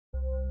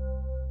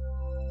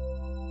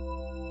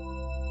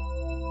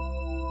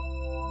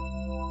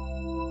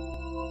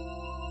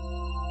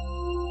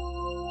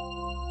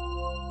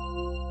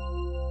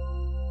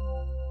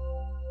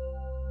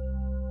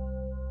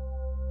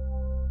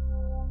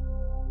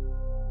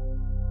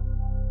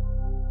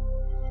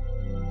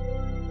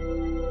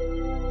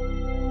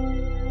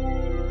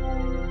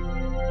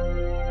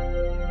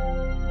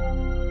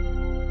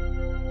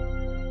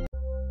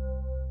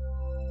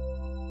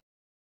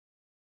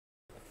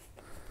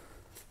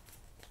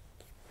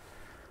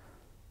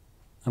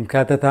ئەم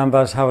کاتتان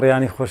باش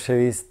هاوڕێیانی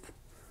خۆشەویست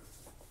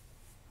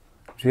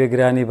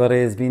گوێگرانی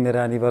بەڕێز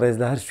بینەرانی بەڕێز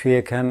لە هەر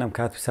شوێیەکەن ئەم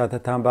کات و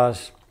ساتتان باش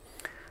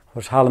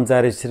خۆشحاڵم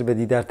جارێکتر بە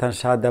دیدارتان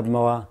شاد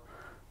دەبمەوە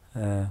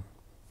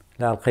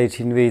لە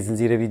ئەلقەیەکی نوێی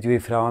زنجیرە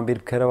ڤیدیۆی فراوان بیر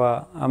بکەرەوە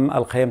ئەم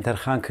ئەلقەیەم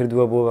تەرخان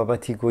کردووە بۆ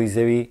بابەتی گۆی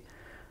زەوی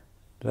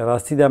لە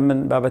ڕاستیدا من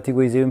بابەتی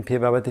گۆی زەویم پێ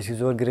بابەتێکی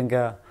زۆر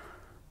گرنگە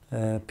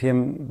پێم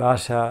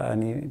باشە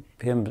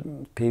پێم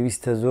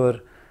پێویستە زۆر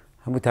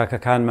هەموو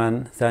تاکەکانمان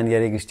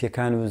زانیاری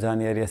گشتیەکان و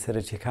زانیاریە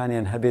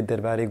سەرەکیەکانیان هەبێت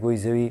دەربارەی گۆی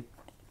زەوی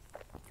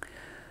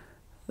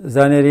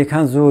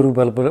زانیاریەکان زۆر و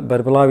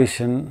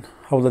بەربڵاویشن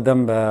هەوڵ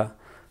دەدەم بە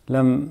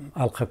لەم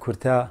ئەلقە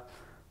کورتە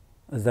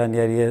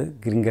زانیاریە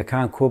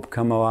گرنگەکان کۆ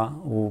بکەمەوە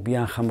و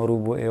بیان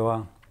خەمەڕوو بۆ ئێوە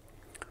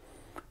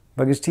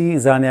بەگشتی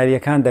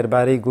زانیاریەکان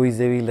دەربارەی گۆی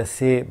زەوی لە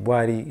سێ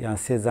بواری یان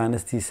سێ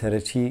زانستی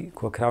سەرەکی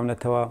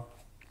کۆکراونەتەوە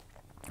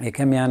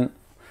یەکەمیان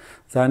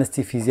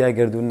زانستی فیزیای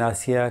گەردوون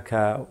ناسیە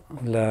کە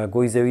لە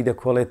گۆی زەوی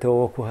دەکۆڵێتەوە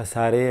وەکو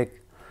هەسارەیەک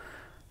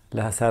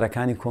لە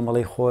هەسارەکانی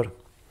کۆمەڵی خۆر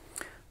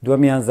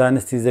دووەمیان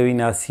زانستی زەوی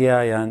ناسیە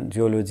یان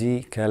جیۆلۆجی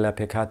کە لە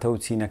پێکهاتە و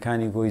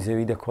چینەکانی گۆی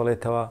زەوی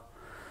دەکۆڵێتەوە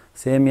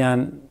سێمیان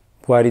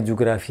بواری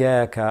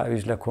جوگرافیایە کە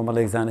ئەویش لە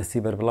کۆمەڵێک زانستی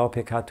بەربڵاو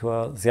پێکهاتووە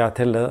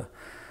زیاتر لە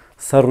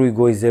سەر ڕووی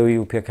گۆی زەوی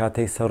و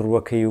پێکهاتەی سەر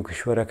ڕووەکەی و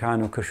کشوەرەکان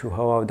و کەش و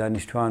هەوا و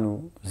دانیشتوان و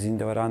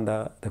زیندەوەراندا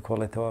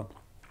دەکۆڵێتەوە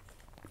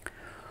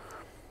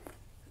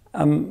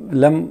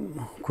لەم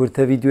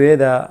کورتە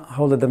ڤیدیۆیەدا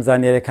هەوڵ دەدەم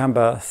زانیاریەکان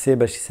بە سێ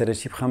بەشی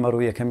سەرەکی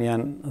بخەمەڕوو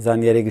یەکەمیان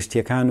زانیاری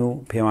گشتیەکان و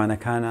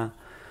پێوانەکانە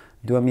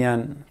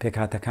دووەمیان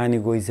پێکهاتەکانی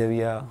گۆی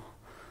زەویە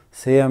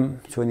سێەم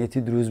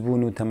چۆنیەتی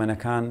دروستبوون و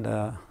تەمەنەکان لە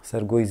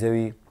سەر گۆی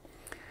زەوی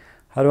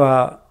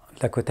هەروەها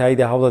لە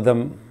کۆتاییدا هەوڵ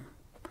دەدەم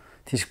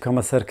تیش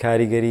بکەمە سەر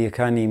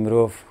کاریگەریەکانی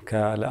مرۆڤ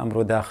کە لە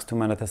ئەمڕۆ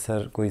داخستومانەتە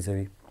سەر گۆی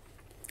زەوی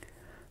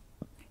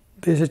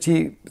پێشەکی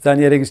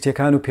زانیاری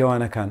گشتیەکان و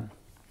پێوانەکان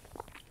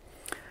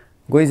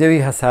گۆی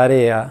زەوی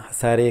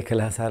هەسارەیە کە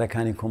لە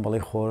هەسارەکانی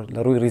کۆمەڵی خۆر لە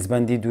ڕووی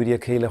ڕیزبەندی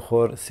دووریەکەی لە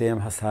خۆر سێم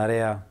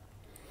هەسارەیە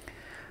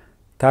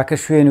تاکە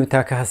شوێن و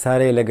تاکە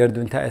هەسارەیە لە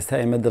گەردوون تا ئێستا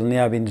ئێمە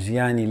دڵنیابین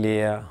ژیانی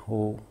لێیە و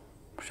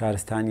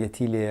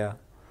شارستانیەتی لێیە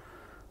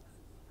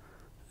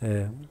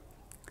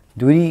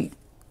دووری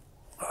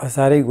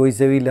هەسارەی گۆی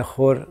زەوی لە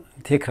خۆر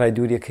تێکرای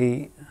دووریەکەی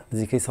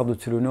نزیکەی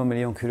 149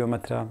 ملیۆن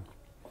کیلۆمەترە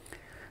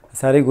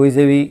هەسارەی گۆی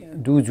زەوی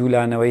دوو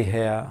جوولانەوەی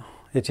هەیە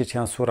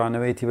یەکێکیان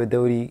سوڕانەوەیەتی بە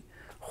دەوری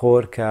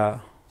خۆر کە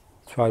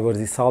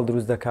چواروەرزی ساڵ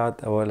دروست دەکات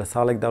ئەوە لە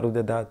ساڵێکدا ڕوو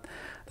دەدات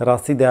لە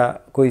ڕاستیدا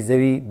گۆی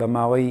زەوی بە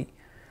ماوەی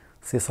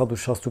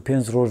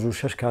 365 ڕۆژ و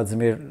 6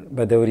 کاتژمێر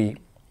بە دەوری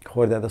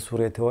خۆردا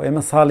دەسوڕێتەوە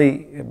ئێمە ساڵی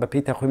بە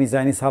پێی تەخمینی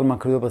زانی ساڵمان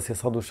کردووە بە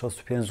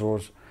 365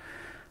 ڕۆژ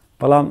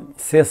بەڵام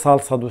 3 ساڵ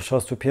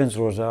 165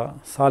 ڕۆژە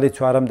ساڵی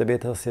چوارەم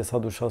دەبێتە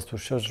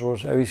 366 ڕۆژ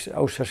ئەویش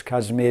ئەو 6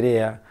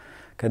 کاتژمێرەیە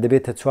کە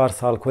دەبێتە 4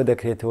 ساڵ کۆ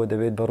دەکرێتەوە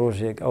دەبێت بە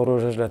ڕۆژێک ئەو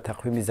ڕۆژەش لە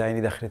تەخمینی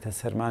زانی دەخرێتە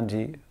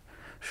سەرمانجی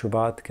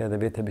شوبات کە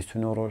دەبێتە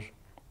 29 ڕۆژ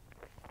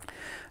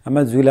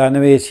ئەمە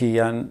جوولانەوەیەکی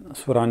یان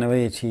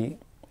سوڕانەوەیەکی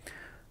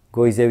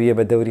گۆی زەویە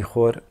بە دەوری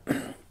خۆر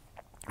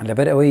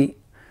لەبەر ئەوەی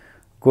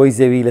گۆی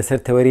زەوی لەسەر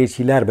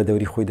تەوەرەیەکی لار بە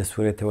دەوری خۆی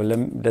دەسوورێتەوە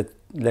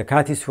لە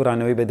کاتی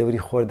سوورانەوەی بە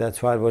دەوری خۆردا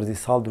 4 وەرزی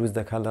ساڵ دروست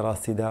دەکات لە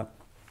ڕاستیدا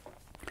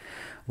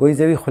گۆی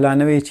زەوی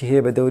خولانەوەیەکی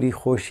هەیە بە دەوری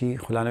خۆشی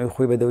خولانەوەی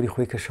خۆی بە دەوری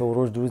خۆی کە شەو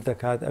ڕۆژ دروست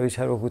دەکات ئەویش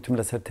هەروەکوتم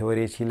لەسەر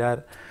تەوەرەیەکی لار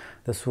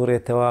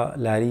دەسوورێتەوە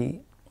لاری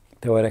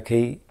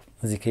تەوەرەکەی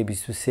نزیکەی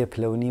 23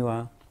 پلەونیوە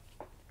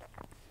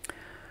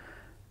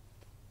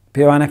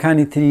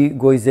پێوانەکانی تری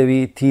گۆی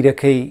زەوی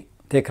تیرەکەی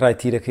تێکرای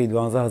تیرەکەی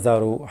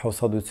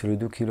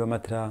 12742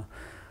 کیلۆمەترە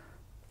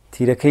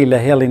تیرەکەی لە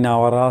هێڵی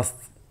ناوەڕاست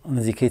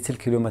نزیکەی 40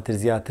 کیلۆمەتر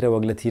زیاترە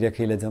وەک لە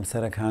تیرەکەی لە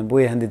جەمسەرەکان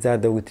بۆیە هەندێک جار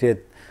دەوترێت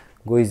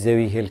گۆی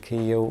زەوی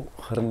هێلکەیە و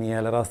خڕ نییە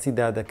لە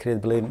ڕاستیدا دەکرێت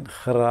بڵێن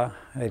خڕە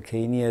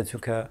هێلکەی نییە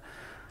چونکە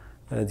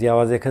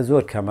جیاوازەکە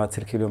زۆر کەمە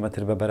 40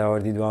 کیلۆمەتر بە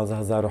بەراوردی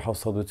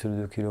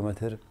 12742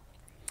 کیلۆمەتر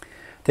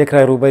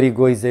تێکرای ڕووبەری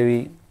گۆی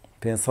زەوی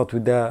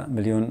 510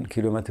 ملیۆن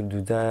کیلۆمەتر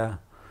دوودایە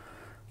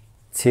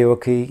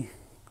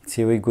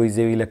چێوەی گۆی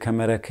زەوی لە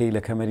کەمەرەکەی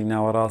لە کەمەری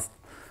ناوەڕاست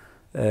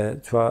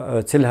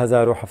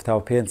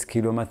 40075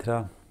 کیلۆمەترە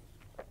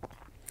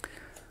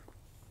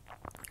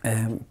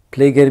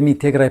پلەی گەرمی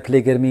تێکرای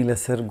پلەی گەرمی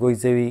لەسەر گۆی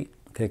زەوی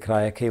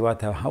تێکرایەکەی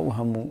واتە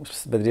هەموو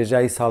بە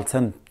درێژایی ساڵ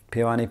چەند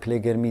پێوانەی پلەی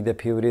گەرمی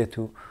دەپێورێت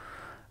و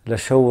لە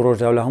شەو و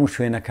ڕۆژاو لە هەموو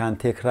شوێنەکان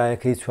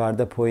تێکرایەکەی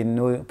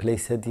 14.9 پلەی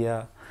سەدیە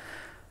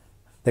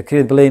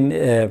دەکرێت بڵێن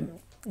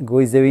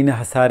گۆی زەوی نە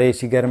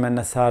هەسارەیەکی گەرمە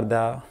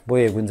نەساردا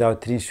بۆیە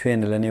گونجاوترین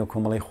شوێنە لە نێو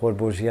کۆمەڵی خۆر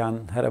بۆ ژیان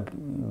هەر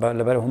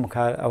لەبەر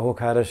ئەو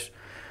کارش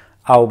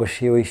ئاو بە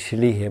شێوەی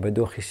شلی هەیە بە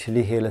دۆخی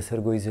شلی هەیە لەسەر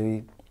گۆی زەوی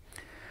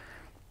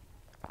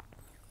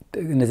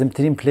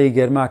نزمترین پلەی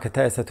گەرما کە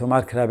تا ئێستا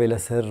تۆمار کرابێ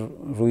لەسەر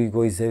ڕووی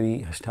گۆی زەوی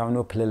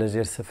 89 پلە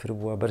لەژێر سفر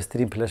بووە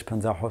بەرزترین پلەش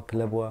 57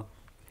 پلە بووە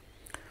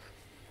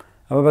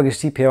ئەوە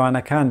بەگشتی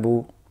پێوانەکان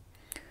بوو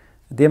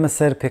دێمە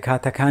سەر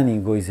پێکهاتەکانی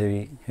گۆی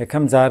زەوی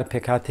یەکەم جار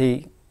پێکهاتەی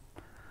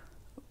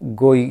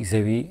گۆی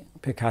زەوی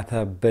پێکهاتە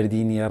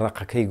بەردینیە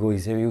ڕقەکەی گۆی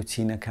زەوی و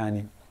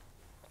چینەکانی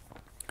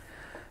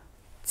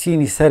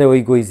چینی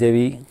سەرەوەی گۆی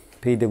زەوی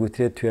پێی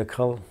دەگوترێت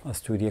توێکەڵ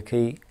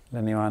ئەستوریەکەی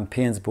لە نێوان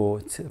 5 بۆ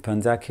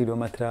 50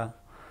 کیلۆمەترە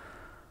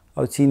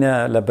ئەو چینە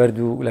لە بەرد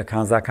و لە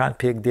کانزاکان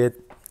پێک دێت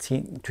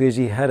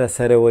توێژی هەرە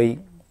سەرەوەی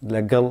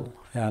لەگەڵ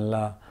یان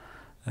لە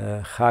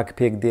خاک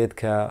پێک دێت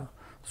کە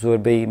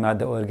زۆربەی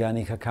مادە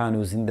ئۆرگانیکەکان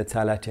و زیندە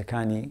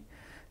چالاکیەکانی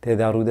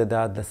تێدا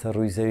ڕوودەدات لەسەر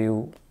ڕووی زەوی و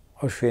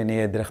ئەو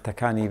شوێنەیە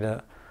درەختەکانی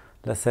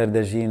لەسەر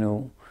دەژین و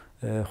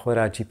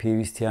خۆراکی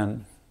پێویستیان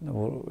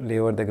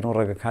لێوەردەگرن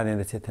ڕێگەکانیان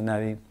دەچێتە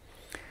ناوی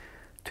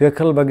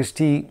توێکەڵ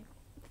بەگشتی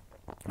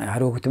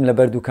هەروەکوتم لە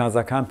بەرد و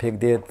کانزاکان پێک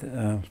دێت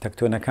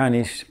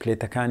تەکتۆنەکانیش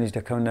پلێتەکانیش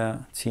دەکەونە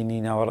چینی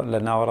لە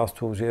ناوەڕاست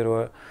و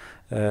ژێرەوە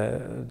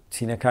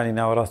چینەکانی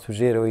ناوەڕاست و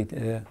ژێرەوەی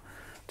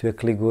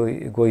توێکڵی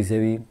گۆی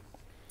زەوی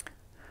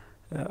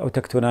ئەو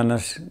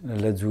تەکتۆنانەش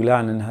لە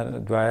جوولانن هەر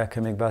دوایە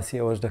کەمێک باسی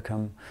ئەوەش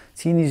دەکەم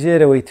چینی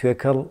ژێرەوەی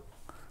توێکەڵ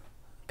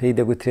پێی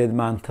دەگوترێت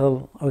مانتڵ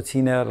ئەو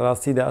چینە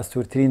ڕاستیدا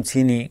ئەستورترین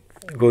چینی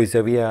گۆی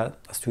زەویە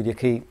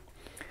ئەستوریەکەی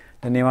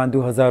لە نێوان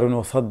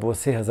 2900 بۆ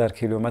 3000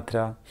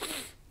 کیلۆمەترە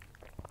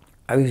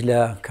ئەویش لە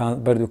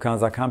بەرد و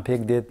کانزاکان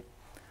پێک دێت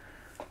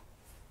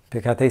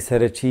پێکاتەی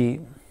سەرەکی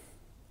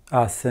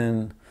ئاسن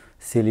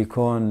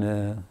سیلیکۆن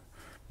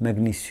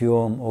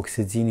مەگنیسیۆم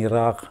ئۆکسجینی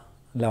ڕاق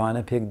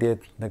لەوانە پێک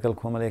دێت لەگەڵ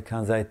کۆمەڵێک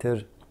کانزایتر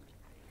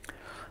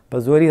بە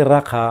زۆری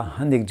ڕەقا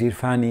هەندێک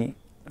جیرفانی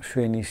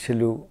شوێنی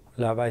شل و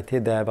لابای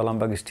تێدایە بەڵام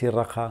بەگشتی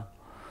ڕەقا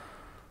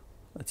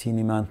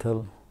چینی مانتڵ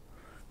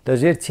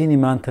لەژێر چینی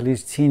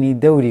مانتڵیش چینی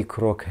دەوری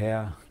کرۆک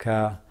هەیە کە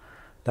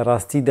لە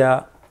ڕاستیدا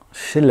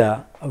شلە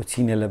ئەو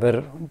چینە لەبەر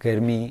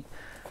گەرمی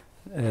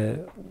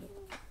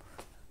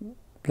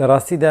لە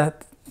ڕاستیدا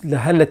لە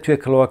هەر لە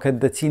توێکەڵەوەکە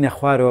دەچینە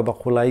خوارەوە بە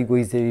قوڵایی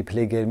گۆی زەوی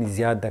پلەی گەرمی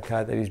زیاد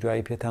دەکات ئەویش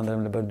دوایی پێتان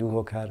دەم لە بەردوو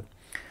هۆکار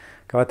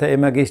کەواتە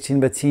ئێمە گەیشتین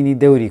بە چینی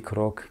دەوری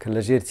کرۆک کە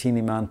لە ژێر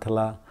چینی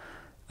مانتڵە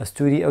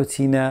ئەستوری ئەو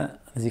چینە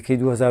نزیکەی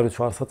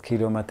 2400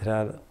 کیلۆمەترە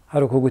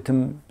هەروەکو گوتم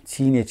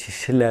چینێکی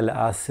شلە لە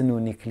ئاسن و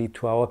نیکلی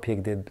تواوە پێک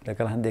دێت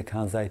لەگەڵ هەندێک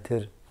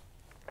کانزایتر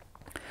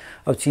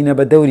ئەو چینە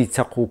بە دەوری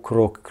چەق و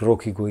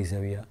کرۆکی گۆی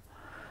زەویە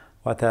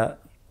واتە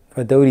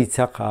بە دەوری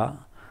چەقا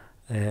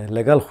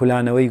لەگەڵ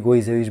خولانەوەی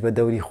گۆی زەویش بە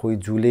دەوری خۆی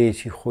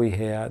جوولەیەکی خۆی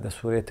هەیە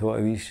دەسوڕێتەوە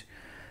ئەویش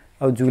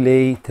ئەو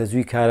جوولەی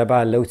تەزووی کارەبا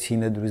لەو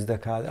چینە دروست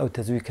دەکات ئەو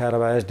تەزووی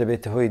کارەبایش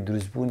دەبێتە هۆی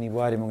دروستبوونی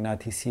واری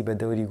مۆگناتیسی بە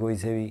دەوری گۆی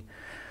زەوی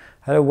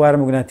هەر وارە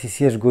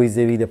مۆگناتیسیەش گۆی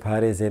زەوی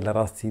دەپارێزێت لە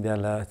ڕاستیدا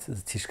لە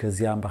تیشکە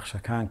زیان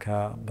بەخشەکان کە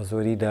بە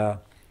زۆری لە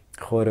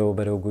خۆرەوە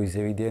بەرەو گۆی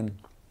زەوی دێن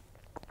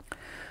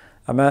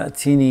ئەمە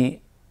چینی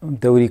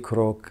دەوری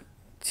کرۆک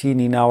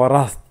چینی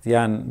ناوەڕاست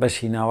یان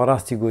بەشی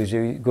ناوەڕاستی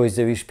گۆی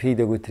زەویش پێی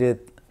دەگوترێت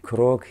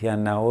کرۆک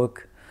یان ناوک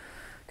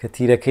کە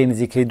تیرەکەی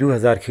نزیکەی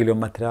 2000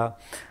 کیلۆمەترە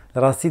لە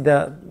ڕاستیدا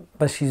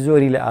بەشی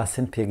زۆری لە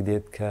ئاسن پێک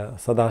دێت کە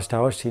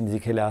 1970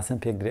 نزیکەی لە ئاسن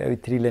پێک درێت ئەوی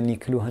تری لە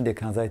نیکل و هەندێک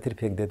کانزایتر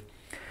پێک دێت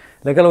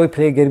لەگەڵەوەی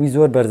پلەی گەرمی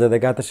زۆر بەرزە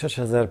دەگاتە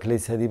 6000 پلەی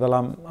سەدی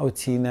بەڵام ئەو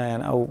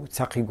چینایان ئەو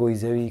چەقی گۆی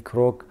زەوی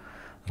کرۆک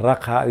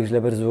ڕەقا ئەویش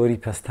لەبەر زۆری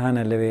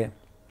پەستانە لەوێ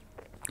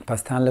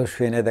پەستان لەو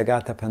شوێنە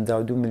دەگاتە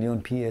 52 میلیۆن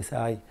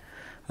PSI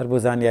هەر بۆ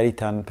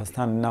زانیاریتان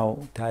پەستان ناو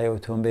تایە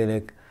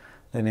ئۆتۆمبیلێک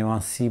لە نێوان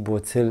 30 بۆ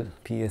 40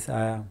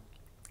 PSI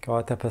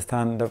کەواتە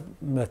پەستان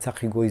لە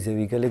چەقی گۆی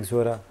زەوی گەلێک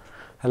زۆرە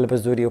هەر لە بە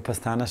زۆری ئەو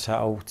پەستانەشە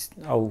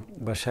ئەو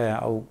بەشەیە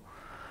ئەو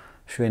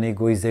شوێنەی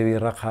گۆی زەوی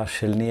ڕەقا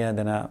شل نییە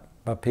دەنا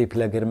بە پێی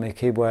پلە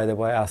گەرمەکەی بواە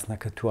دەبواە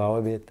ئاسنەکە تواوە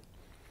بێت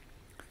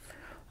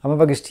ئەمە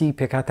بەگشتی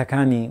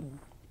پێکاتەکانی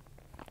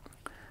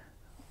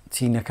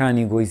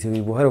چینەکانی گۆی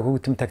زەوی بوو هەروەکو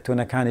وتم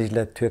تەکتۆنەکانیش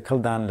لە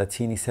توێکەڵدان لە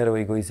چینی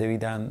سەرەوەی گۆی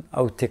زەویدان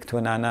ئەو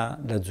تێکتۆنانە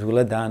لە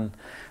جوولەدان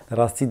لە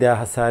ڕاستیدا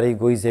هەسارەی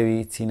گۆی زەوی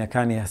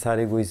چینەکانی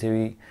هەسارەی گۆی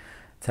زەوی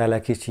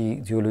چالاکێکی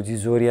جیۆلۆجی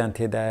زۆریان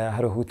تێدایە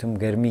هەروەکوتم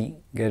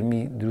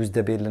گەرمی دروست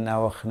دەبێت لە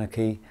ناوە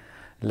خنەکەی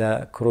لە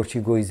کڕۆکی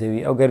گۆی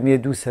زەوی ئەو گەرمیە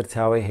دوو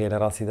سەرچاوی هەیە لە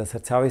ڕاستیدا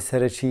سەرچاوی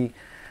سەرەکی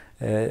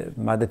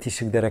مادەتی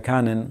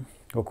شکدەرەکانن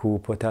وەکو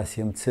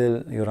پۆتاسیەم چل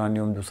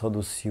یۆرانیۆم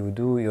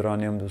 232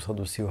 یۆرانیۆم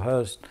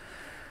 238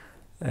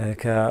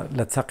 کە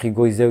لە چەقی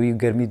گۆی زەوی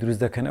گەرمی دروست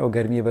دەکەن ئەو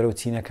گەرمیە بەرەو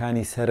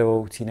چینەکانی سەرەوە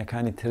و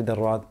چینەکانی تر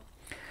دەڕوات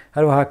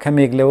هەروەها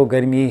کەمێک لەوە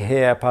گەرمی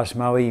هەیە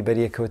پاشماوەی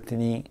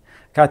بەریەکەوتنی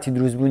کاتی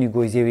دروستبوونی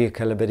گۆی زەویە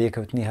کە لە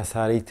بەریەکەوتنی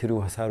هەسارەی تر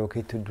و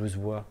هەسارۆکەی تر دروست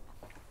بووە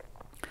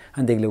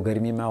هەندێک لەو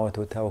گەرمی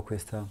ماوەتەوە تاوەکو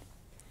ئێستا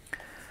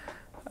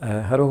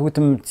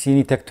هەروەکوتم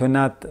چینی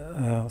تەکتۆنات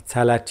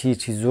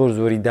چالاکیەکی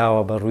زۆری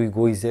داوە بە ڕووی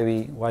گۆی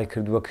زەوی وای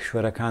کردووە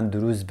کشوەرەکان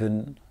دروست بن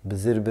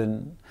بزر بن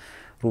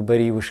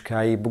ڕووبەری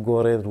وشکایی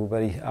بگۆڕێت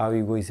ڕووبەری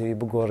ئاوی گۆی زەوی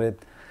بگۆڕێت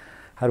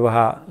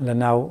هەروەها لە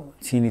ناو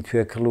چینی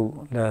توێکڵ و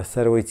لە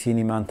سەرەوەی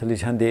چینی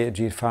مانتڵیش هەندێک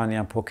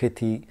جیرفانیان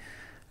پۆکێتی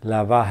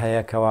لاڤا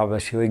هەیە کەوا بە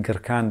شێوەی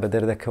گڕکان بە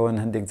دەردەکەون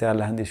هەندێک جار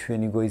لە هەندێک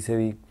شوێنی گۆی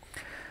زەوی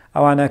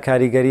ئەوانە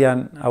کاریگەریان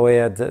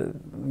ئەوەیە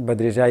بە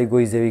درێژایی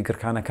گۆی زەوی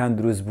گڕکانەکان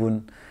دروست بوون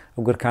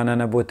ئەو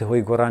گڕکانانە بۆتە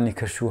هۆی گۆڕانی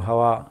کەش و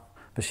هەوا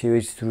بە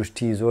شێوەیەکی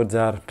سروشتی زۆر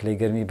جار پلەی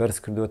گەرمی بەرز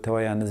کردوتەوە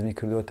یان نزمی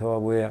کردوتەوە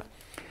بۆیە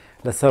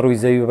لەسەر ڕووی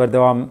زەوی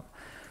بەردەوام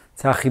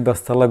چاخی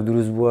بەستەڵک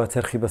دروست بووە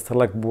چرخی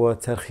بەستەڵک بووە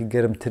چرخی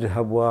گەرمتر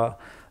هەبووە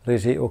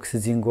ڕێژەی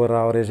ئۆکسجین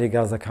گۆڕاوە ڕێژەی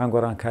گازەکان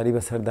گۆڕانکاری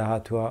بەسەر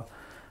داهاتووە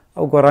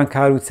ئەو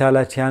گۆڕانکار و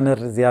چالاکیانە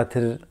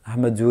زیاتر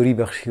هەمە جۆری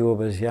بەخشیەوە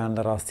بە ژیان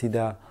لە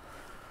ڕاستیدا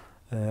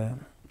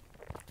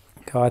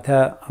کەواتە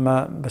ئەمە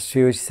بە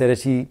شێوەیەکی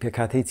سەرەکی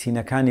پێکهاتەی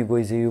چینەکانی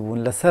گۆی زەوی بوون.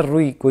 لەسەر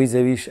ڕووی گۆی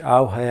زەویش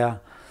ئاو هەیە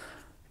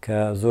کە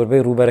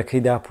زۆربەی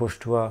ڕووبەرەکەی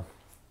داپۆشتووە،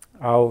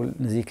 ئاو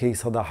نزیکەی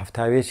 ١٧٠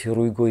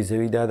 ڕووی گۆی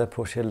زەویدا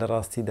دەپۆشێت لە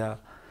ڕاستیدا،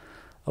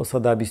 ئەو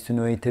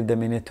 ١٢٩ تر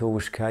دەمێنێتەوە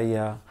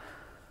وشکاییە.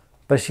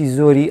 بەشی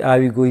زۆری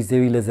ئاوی گۆی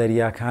زەوی لە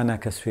زەریاکانە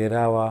کە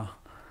سوێراوە،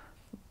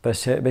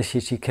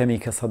 بەشێکی کەمی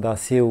کە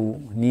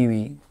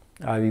 3.5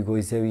 ئاوی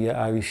گۆی زەویە،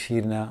 ئاوی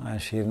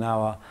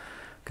شیرناوە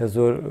کە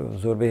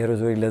زۆربەی هەرە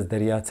زۆری لە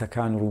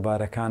دەریاچەکان و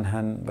ڕووبارەکان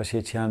هەن،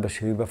 بەشێکیان بە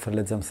شێوەی بەفر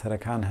لە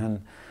جەمسەرەکان هەن،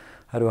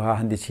 هەروەها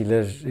هەندێکی لە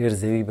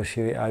ژێرزەوی بە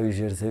شێوەی ئاوی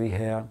ژێرزەوی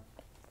هەیە.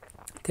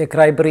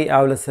 تێکرای بڕی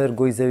ئاو لەسەر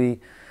گۆی زەوی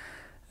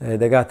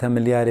دەگاتە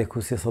ملیارێک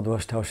و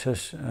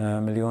 386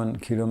 ملیۆن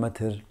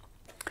کیلۆمەتر.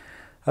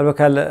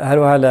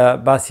 هەروەها لە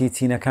باسی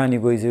چینەکانی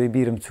گۆی زەوی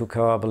بیرم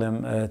چووکەوە بڵێم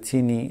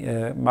چینی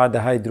مادە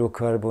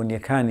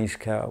هایدرۆکاربۆنیەکانیش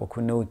کە وەکو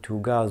نەوت و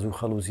گاز و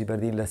خەڵوزی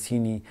بەردین لە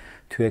چینی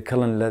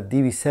توێکەڵن لە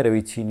دیوی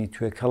سەرەوەی چینی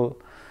توێکەڵ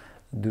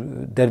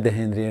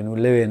دەردەهێنرێن و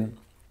لەوێن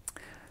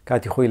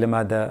کاتی خۆی لە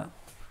مادە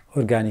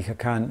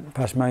ئۆرگانیکەکان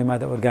پاشماوی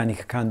مادە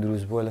ئۆرگانیکەکان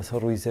دروست بووە لەسەر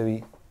ڕووی زەوی،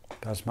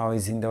 پاشماوەی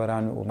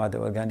زیندەوەران و مادە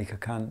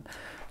ئۆرگانیکەکان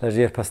لە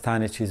ژێر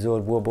پەستانێکی زۆر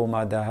بووە بۆ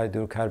مادە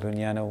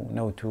هایدرۆکاربۆنیانە و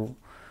نەوت و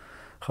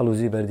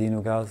خەڵوزی بەردین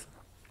و گاز.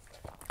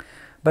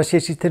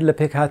 بەشێکی تر لە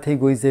پێکهاتەی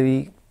گۆی زەوی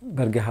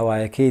بەرگە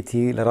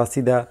هەوایەکەیەتی. لە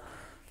ڕاستیدا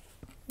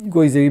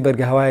گۆی زەوی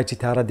بەرگە هەوایەکی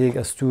تا ڕەدێک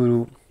ئەستور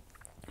و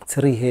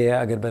چڕی هەیە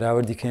ئەگەر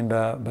بەراوردی کەین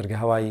بە بەرگە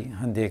هەوای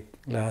هەندێک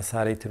لە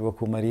هەسارەی تر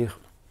وەکو مەریخ.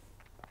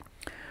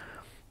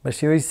 بە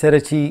شێوەی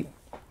سەرەکی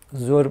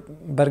زۆر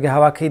بەرگە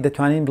هەواکەی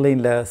دەتوانین بڵین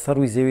لە سەر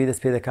ڕووی زەوی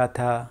دەست پێ دەکات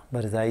تا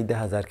بەرزایی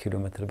 10,000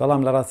 کیلۆمەتر،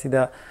 بەڵام لە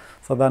ڕاستیدا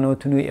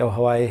سەدانەوەتنووی ئەو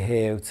هەوایە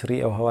هەیە و چڕی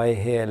ئەو هەوایە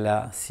هەیە لە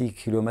 30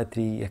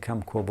 کیلۆمەتری یەکەم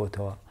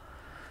کۆبۆتەوە،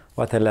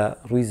 واتە لە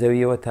ڕووی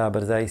زەویەوە تا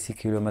بەرزایی 30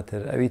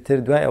 کیلۆمەتر. ئەوی تر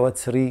دوای ئەوە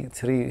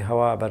چڕی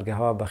هەوا بەرگە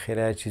هەوا بە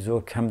خێرایەکی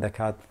زۆر کەم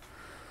دەکات،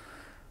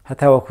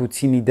 هەتا وەکو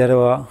چینی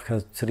دەرەوە کە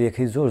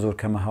چریەکەی زۆر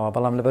کەمە هەوا،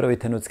 بەڵام لەبەرەوەی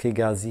تەنۆچکەی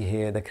گازی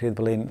هەیە دەکرێت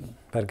بڵێن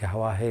بەرگە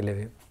هەوا هەیە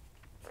لەوێ.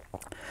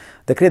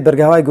 دەکرێت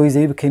بەرگەهەوای گۆی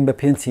زەوی بکەین بە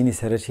 5 چینی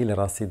سەرەکی لە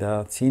ڕاستیدا.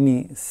 چینی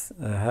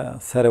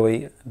سەرەوەی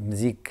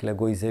نزیک لە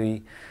گۆی زەوی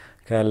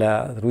کە لە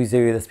ڕووی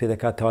زەوی دەست پێ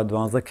دەکاتەوە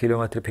 12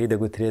 کیلۆمەتر پێی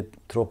دەگوترێت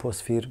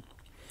ترۆپۆسفیر.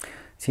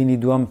 چینی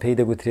دووەم پێی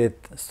دەگوترێت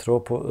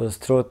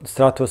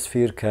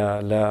ستراتۆسفیر کە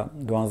لە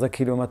 12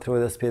 کیلۆمەترەوە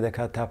دەست پێ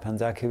دەکات تا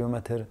 50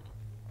 کیلۆمەتر.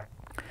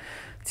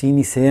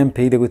 چینی سێم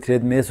پێی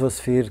دەگوترێت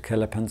مێزۆسفیر کە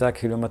لە 50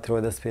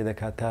 کیلۆمەترەوە دەست پێ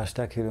دەکات تا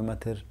 80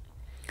 کیلۆمەتر.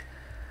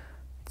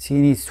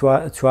 چینی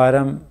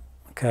چوارەم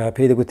کە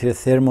پێی دەگوترێت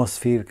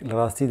سێرمۆسفیر لە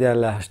ڕاستیدا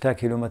لە 80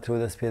 کیلۆمەترەوە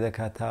دەست پێ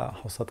دەکات تا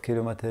 600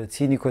 کیلۆمەتر.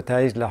 چینی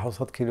کۆتاییش لە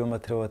 600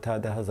 کیلۆمەترەوە تا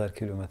 10,000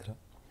 کیلۆمەترە.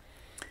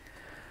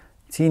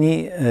 چینی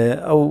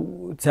ئەو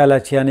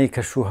چالاکیانەی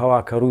کەشوو هەوا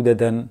کە ڕوو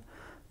دەدەن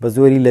بە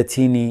زۆری لە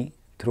چینی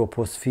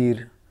ترۆپۆسفیر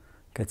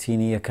کە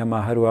چینی یەکەمە،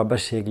 هەروە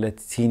بەشێک لە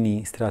چینی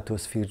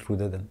ستراتۆسفیر ڕوو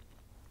دەدەن.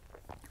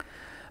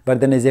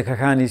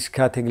 بەردەنێزیەکەکانیش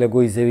کاتێک لە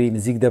گۆی زەوی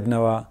نزیک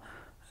دەبنەوە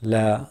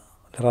لە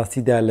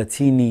ڕاستیدا لە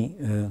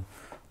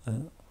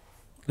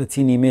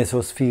چینی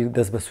مێسۆسفیر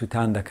دەست بە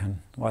سووتان دەکەن،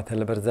 واتە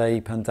لە بەرزایی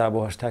 50 بۆ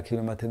 80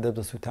 کیلۆمەتر دەست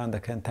بە سووتان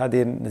دەکەن تا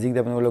دێن نزیک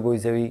دەبنەوە لە گۆی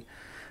زەوی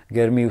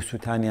گەرمی و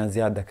سووتانیان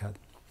زیاد دەکات.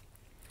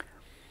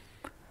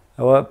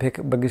 ئەوە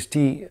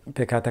بەگشتی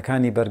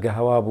پێکاتەکانی بەرگە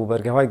هەوا بوو.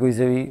 بەرگەهەوای گۆی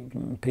زەوی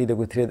پێی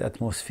دەگوترێت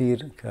ئەتمۆسفیر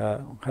کە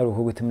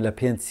هەروەها گوتم لە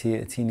 5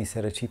 چینی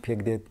سەرەکی پێک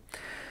دێت.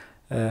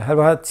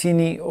 هەروەها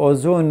چینی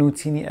ئۆزۆن و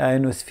چینی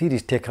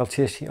ئاینۆسفیریش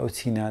تێکەڵچێشی ئەو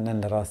چینانەن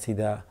لە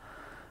ڕاستیدا،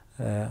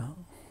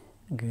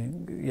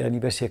 ینی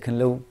بەشێکن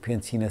لەو 5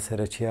 چینە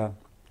سەرەکیە.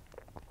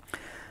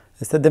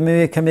 ئێستا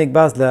دەمەوێت کەمێک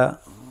باز لە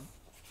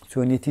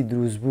چۆنیەتی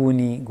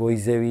دروستبوونی گۆی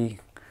زەوی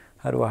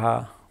هەروەها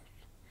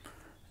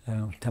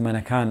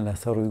تەمەنەکان لە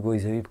سەر ڕووی گۆی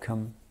زەوی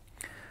بکەم.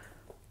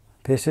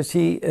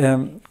 پێشەچی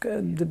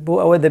بۆ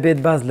ئەوە دەبێت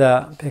باز لە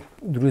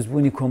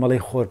دروستبوونی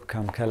کۆمەڵی خۆر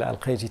بکەم کە لە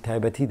ئەلقەیەکی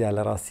تایبەتیدا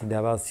لە ڕاستیدا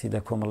باسی لە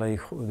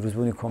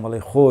دروستبوونی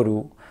کۆمەڵی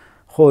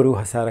خۆر و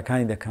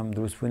هەسارەکانی دەکەم،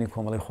 دروستبوونی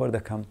کۆمەڵی خۆر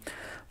دەکەم،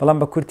 بەڵام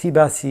بە کورتی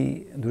باسی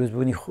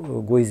دروستبوونی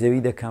گۆی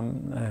زەوی دەکەم.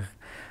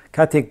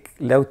 کاتێک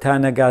لەو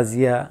تانە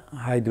گازیە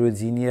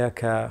هایدرۆجینیە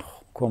کە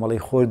کۆمەڵی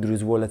خۆر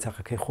دروست بووە لە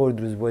چەقەکەی خۆر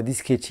دروست بووە،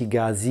 دیسکێکی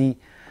گازی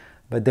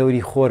بە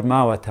دەوری خۆر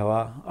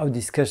ماوەتەوە، ئەو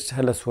دیسکەش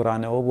هە لە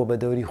سوڕانەوە بووە بە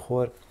دەوری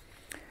خۆر.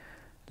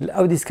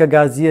 ئەو دیسکە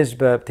گازیەش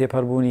بە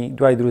تێپەڕبوونی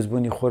دوای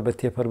دروستبوونی خۆر بە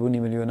تێپەڕبوونی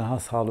ملیۆنەها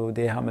ساڵ و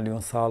دەیها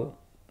ملیۆن ساڵ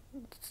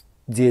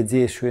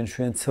جێ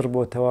شوێن چڕ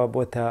بۆتەوە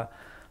بۆتە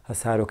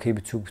هەسارۆکەی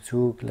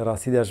بچووک لە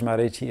ڕاستیدا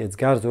ژمارەیەکی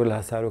ئێجگار زۆر لە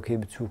هەسارۆکەی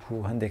بچووک و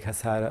هەندێک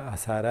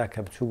هەسارە کە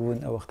بچووک بوون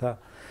ئەو وەختە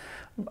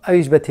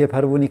ئەویش بە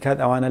تێپەڕبوونی کات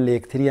ئەوانە لە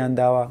یەکتریان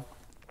داوە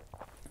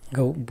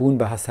بوون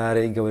بە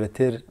هەسارەی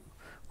گەورەتر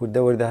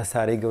وردە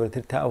هەسارەی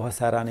گەورەتر تا ئەو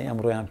هەسارانەی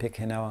ئەمڕۆیان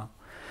پێکهێناوە.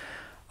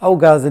 ئەو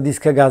گازە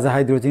دیسکە گازە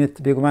هایدرۆجینت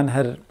بێگومان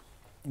هەر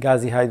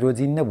گازی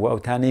هایدرۆجین نەبوو، ئەو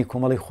تانەی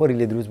کۆمەڵی خۆری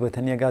لێ دروست بووە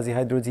تەنیا گازی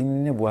هایدرۆجینی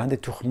نەبووە،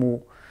 هەندێک توخم و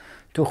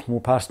توخم و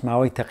پاش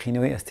ماوەی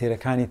تەقینەوەی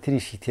ئەستێرەکانی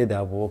تریشی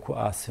تێدا بوو وەکو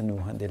ئاسن و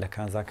هەندێک لە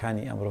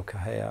کانزاکانی ئەمڕۆ کە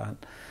هەیە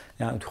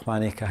یان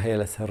توخمانەی کە هەیە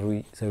لەسەر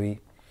ڕووی زەوی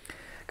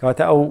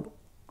کەواتە ئەو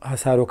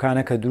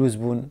هەسارۆکانە کە دروست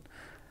بوون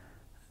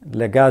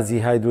لە گازی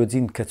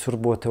هایدرۆجین کە چڕ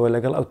بۆتەوە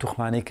لەگەڵ ئەو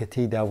توخمانەی کە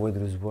تێیدا بووە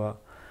دروست بووە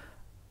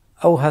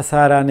ئەو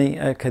هەسارانەی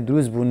کە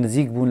دروست بوون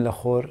نزیک بوون لە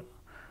خۆر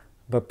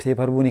بە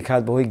پێپەربوونی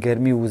کات بەهۆی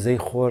گەرمی وزەی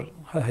خۆر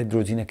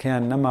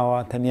هایدرۆجینەکەیان نەماوە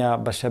تەنیا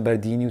بەشە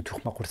بەردینی و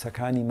توخمە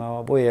قورسەکانی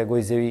ماوە بۆیە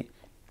گۆی زەوی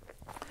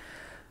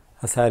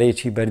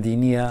هەسارەیەکی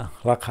بەردینیە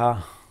ڕەقا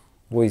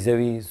گۆی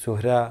زەوی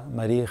زوهرە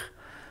مەریخ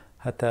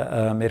هەتا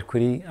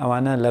مێرکوری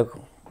ئەوانە لە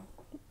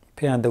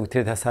پێیان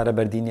دەوترێت هەسارە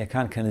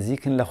بەردینیەکان کە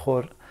نزیکن لە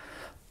خۆر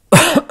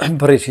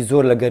بڕێکی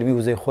زۆر لە گەرمی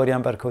وزەی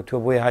خۆریان بەرکەوتووە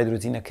بۆیە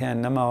هایدرۆجینەکەیان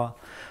نەماوە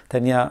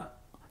تەنیا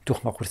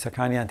توخمە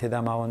قورسەکانیان تێدا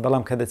ماون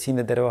بەڵام کە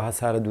دەچینە دەرەوە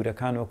هەسارە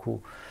دوورەکان وەکو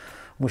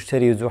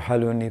مشتری و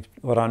زوحەل و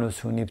ئۆرانوس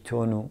و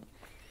نیپتۆن و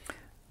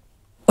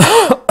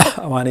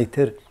ئەوانەی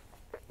تر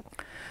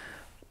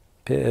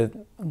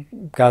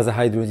گازە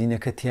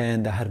هایدرۆجینەکە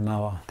تیایاندا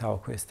هەرماوە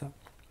تاوەکو ئێستا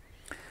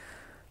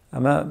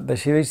ئەمە بە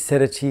شێوەی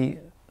سەرەکی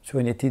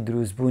چۆنیەتی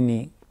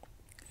دروستبوونی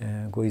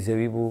گۆی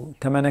زەوی بوو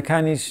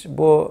تەمەنەکانیش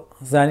بۆ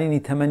زانینی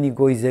تەمەنی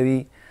گۆی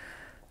زەوی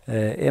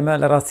ئێمە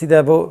لە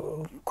ڕاستیدا بۆ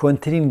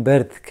کۆنترین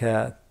بەرد کە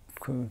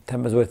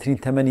زۆرترین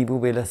تەمەنی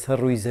بوو بێ لەسەر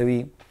ڕووی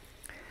زەوی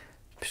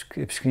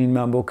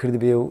پشکنینمان بۆ کرد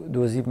بێ و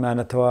دۆزی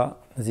بمانەتەوە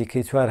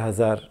نزیکەی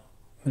 4,000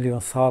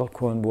 ملیۆن ساڵ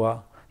کۆن بووە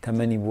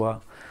تەمەنی بووە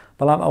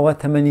بەڵام ئەوە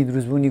تەمەنی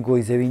دروستبوونی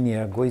گۆی زەوی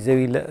نییە گۆی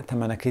زەوی لە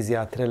تەمەنەکەی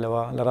زیاترە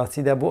لەوە لە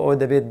ڕاستیدا بۆ ئەوە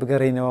دەبێت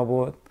بگەڕێنەوە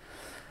بۆ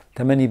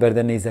تەمەنی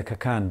بەردە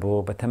نەیزەکەکان بۆ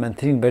بە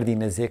تەمەنترین بەردی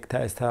نەزێک تا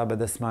ئێستا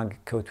بەدەستمان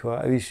کەوتووە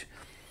ئەویش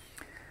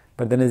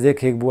بەردە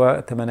نەزێکێک بووە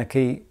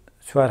تەمەنەکەی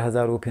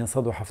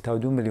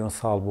 4572 ملیۆن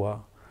ساڵ بووە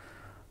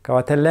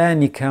کەواتە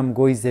لایانی کەم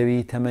گۆی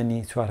زەوی تەمەنی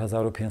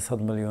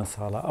 4500 ملیۆن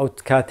ساڵە ئەو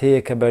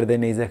کاتەیە کە بەردە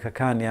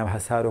نەیزەکەکان یان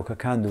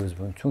هەسارۆکەکان دروست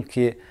بوون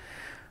چونکە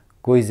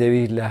گۆی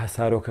زەوی لە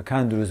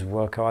هەسارۆکەکان دروست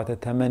بووە کەواتە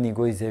تەمەنی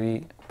گۆی زەوی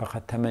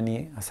بەقەت تەمەنی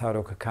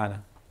هەسارۆکەکانە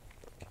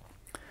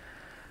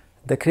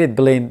دەکرێت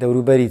بڵێن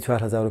دەوروبەری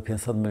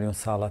 4500 ملیۆن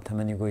ساڵە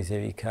تەمەنی گۆی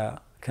زەوی کە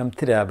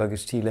کەمترە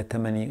بەگشتی لە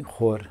تەمەنی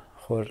خۆر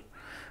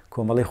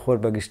کۆمەڵی خۆر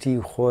بەگشتی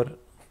و خۆر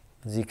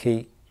نزیکەی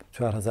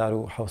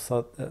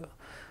 4700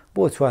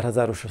 بۆ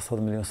 4600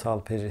 ملیۆن ساڵ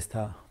پێش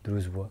ئێستا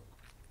دروست بووە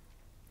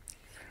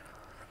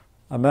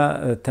ئەمە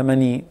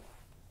تەمەنی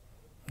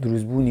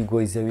دروستبوونی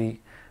گۆی زەوی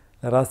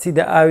لە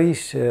ڕاستیدا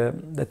ئاویش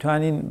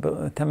دەتوانین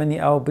تەمەنی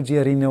ئاو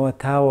بجێڕینەوە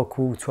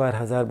تاوەکو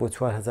 4000 بۆ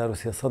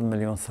 4300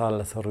 ملیۆن ساڵ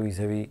لەسەر ڕووی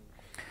زەوی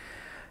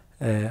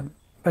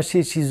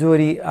بەشێکی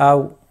زۆری ئەو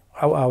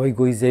ئاوەی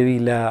گۆی زەوی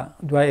لە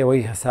دوای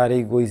ئەوەی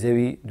هەسارەی گۆی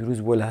زەوی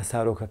دروست بووە لە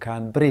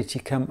هەسارۆکەکان بڕێکی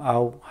کەم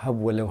ئاو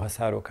هەبووە لەو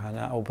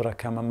هەسارۆکانە ئەو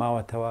بڕەکەمە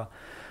ماوەتەوە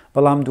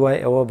بەڵام دوای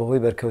ئەوە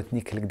بەهۆی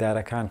بەرکەوتنی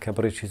کلکدارەکان کە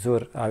بڕێکی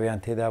زۆر ئاویان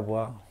تێدا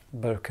بووە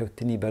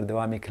بەرکەوتنی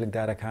بەردەوامی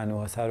کلکدارەکان و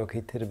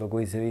هەسارۆکەی تر بە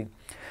گۆی زەوی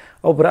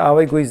ئەو برە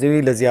ئاوەی گۆی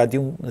زەوی لە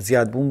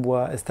زیادبوون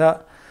بووە ئێستا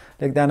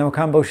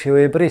لەگدانەوەکان بەو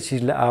شێوەیە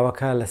بڕێکیش لە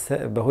ئاوەکە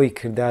بەهۆی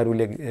کردار و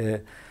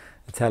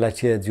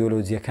چالاکیە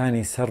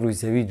جیۆلۆجیەکانی سەر ڕووی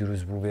زەوی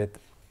دروست بوو بێت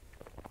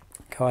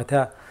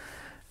کەواتە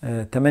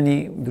تەمەنی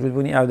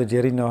دروستبوونی ئاو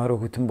دەجێڕینەوە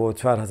هەروەکوتم بۆ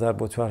 4000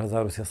 بۆ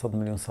 4300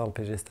 ملیۆن ساڵ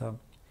پێش ئێستا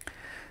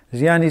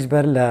ژیانیش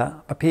بەر لە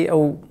بەپێی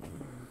ئەو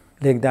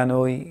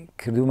لێکدانەوەی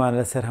کردومان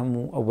لەسەر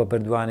هەموو ئەو بە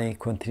بەردوانەی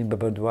کۆنترین بە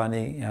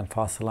بەردوانەی یان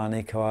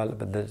فاسڵانەی کەوا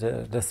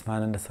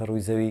دەستمانن لەسەر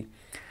ڕووی زەوی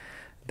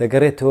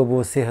دەگەڕێتەوە بۆ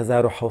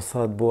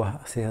 3700 بۆ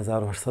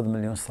 3800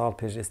 ملیۆن ساڵ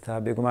پێش ئێستا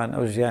بێگومان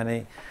ئەو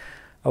ژیانەی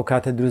ئەو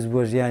کاتە دروست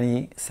بووە ژیانی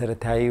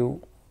سەرەتایی و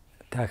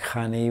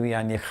تاکخانەی و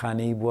یان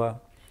یەکخانەی بووە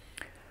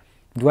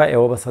دوای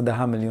ئەوە بە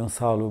 100 ملیۆن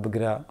ساڵ و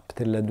بگرە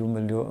پتر لە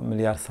 2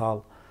 ملیار ساڵ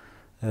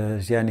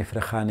ژیانی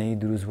فرەخانەی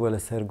دروست بووە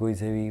لەسەر گۆی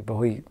زەوی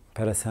بەهۆی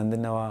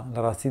پەرەسەندنەوە لە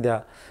ڕاستیدا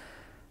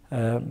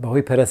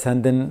بەهۆی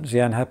پەرەسەندن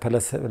ژیان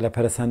لە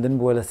پەرەسەندن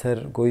بووە لەسەر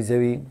گۆی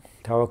زەوی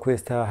تاوەکو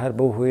ئێستا هەر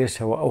بەو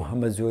هۆیشەوە ئەو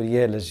هەمە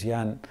زۆریە لە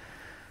ژیان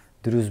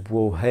دروست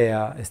بووە و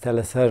هەیە ئێستا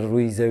لەسەر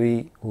ڕووی زەوی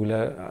و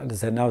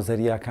لە ناو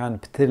زەریاکان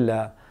پتر لە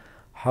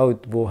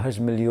 7 بۆ 8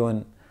 ملیۆن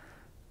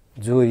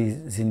جۆری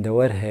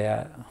زیندەوەر هەیە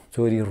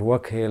جۆری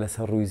ڕووەک هەیە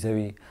لەسەر ڕووی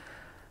زەوی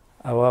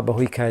ئەوە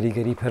بەهۆی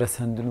کاریگەری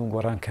پەرەسەندن و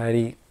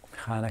گۆڕانکاری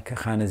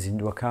خانە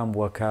زیندوەکان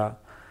بووە کە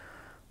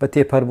بە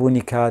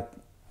تێپەڕبوونی کات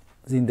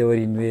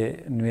زیندەوەری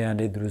نوێیان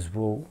لێ دروست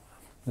بووە و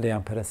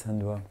لێیان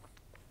پەرەسەندووە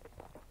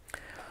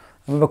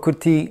ئەمە بە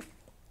کورتی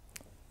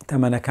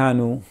تەمەنەکان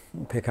و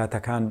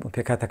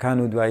پێکاتەکان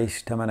و دواییش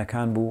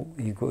تەمەنەکان بوو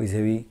گۆی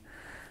زەوی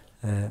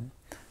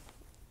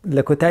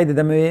لە کۆتایی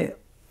دەمەوێت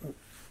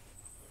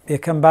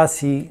یەکەم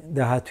باسی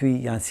داهاتووی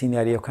یان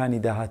سیناریۆکانی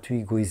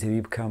داهاتووی گۆی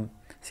زەوی بکەم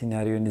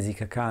سیناریۆ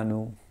نزیکەکان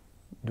و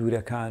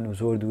دوورەکان و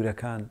زۆر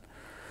دوورەکان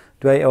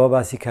دوای ئەوە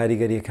باسی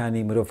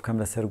کاریگەریەکانی مرۆڤ بکەم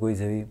لەسەر گۆی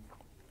زەوی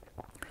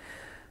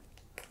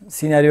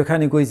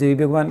سیناریۆکانی گۆی زەوی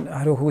بێگومان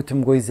هەروەکوتم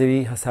گۆی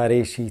زەوی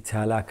هەسارەیەشی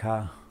چالاکە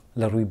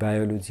لە ڕووی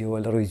بایۆلۆجیەوە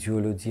لە ڕووی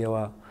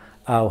جیۆلۆجیەوە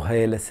ئاو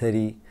هەیە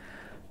لەسەری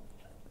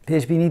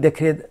پێشبینی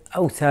دەکرێت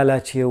ئەو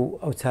چالاکیە و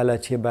ئەو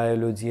چالاکیە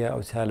بایۆلۆجیە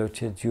ئەو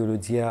چالاکیە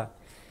جیۆلۆجیە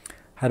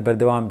هەر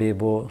بەردەوام بێ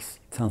بۆ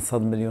چەند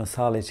سەد ملیۆن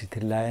ساڵێکی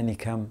تر لایەنی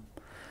کەم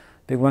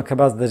بێگومان کە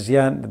باس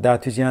دەژیان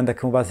دااتوی ژیان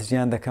دەکەم و باسی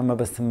ژیان دەکەم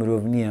مەبەستم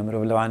مرۆڤ نییە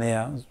مرۆڤ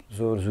لەوانەیە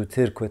زۆر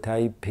زووتر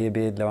کۆتایی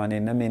پێبێت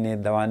لەوانەیە نەمێنێت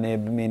لەوانەیە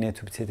بمێنێت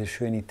و بچێتە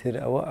شوێنی تر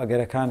ئەوە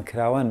ئەگەرەکان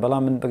کراوان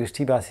بەڵام من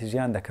بەگشتی باسی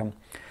ژیان دەکەم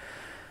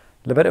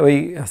لەبەر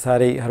ئەوەی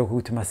هەسارەی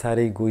هەروکوتم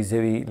هەسارەی گۆی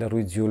زەوی لە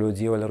ڕووی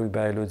جیۆلۆجیەوە لە ڕووی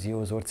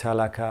بایۆلۆجیەوە زۆر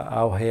چالاکە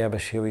ئاو هەیە بە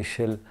شێوەی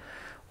شل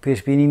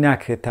پێشبینی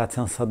ناکرێت تا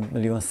چەند سەد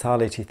ملیۆن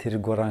ساڵێکی تر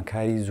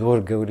گۆڕانکاری زۆر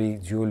گەورەی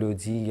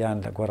جیۆلۆجی یان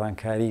لە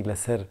گۆڕانکاری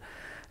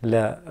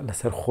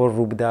لەسەر خۆر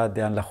ڕوو بدات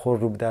یان لە خۆر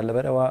ڕوو بدات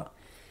لەبەر ئەوە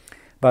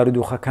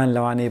بارودۆخەکان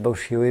لەوانەیە بەو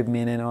شێوەیە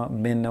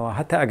بمێننەوە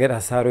هەتا ئەگەر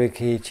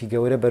هەسارۆیەکەیەکی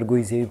گەورە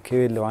بەرگۆی زەوی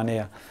بکەوێت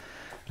لەوانەیە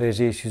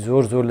ڕێژەیەکی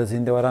زۆر لە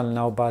زیندەوەران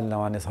لەناوبات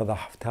لەوانەیە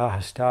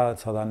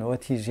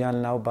 1970 ژیان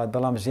لەناوبات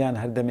بەڵام ژیان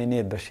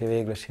هەردەمێنێت بە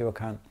شێوەیەک لە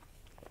شێوەکان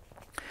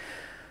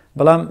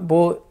بەڵام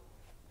بۆ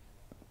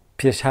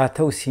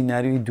پێشهاتە و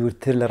سیناریوی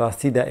دوورتر لە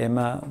ڕاستیدا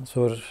ئێمە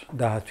زۆر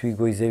داهاتووی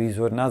گۆی زەوی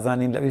زۆر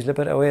نازانین لەویش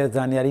لەبەر ئەوەیە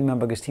زانیاریمان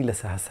بەگشتی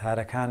لەسەر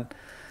هەسارەکان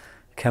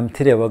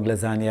کەمترە وەک لە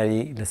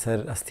زانیاری لەسەر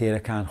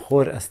ئەستێرەکان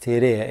خۆر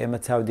ئەستێرەیە ئێمە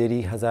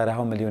چاودێری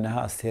هەزارها ملیۆنەها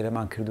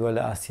ئەستێرەمان کردووە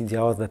لە ئاستی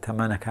جیاواز لە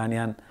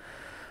تەمەنەکانیان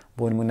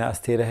بۆ نمونە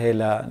ئەستێرە هەیە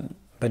لە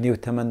بەنێو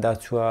تەمەندا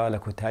چووە لە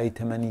کۆتایی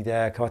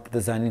تەمەنیدایە کەواتە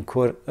دەزانین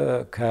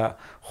کە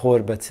خۆر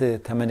بە چ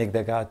تەمەنێک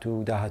دەگات و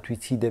داهاتووی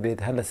چی دەبێت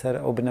هەر لەسەر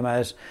ئەو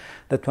بنەمایش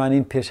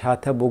دەتوانین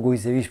پێشهاتە بۆ گۆی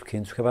زەویش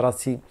بکەین چونکە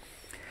بەڕاستی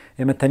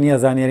ئێمە تەنیا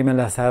زانیاریمە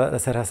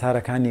لەسەر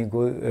هەسارەکانی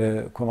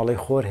کۆمەڵی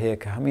خۆر هەیە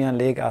کە هەمویان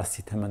لە یەک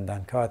ئاستی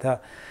تەمەندان کەواتە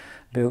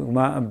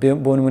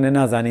بۆ نمونە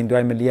نازانین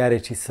دوای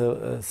ملیارێکی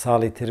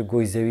ساڵی تر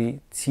گۆی زەوی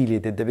چی لێ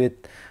دەبێت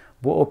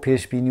بۆ ئەو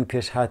پێشبینی و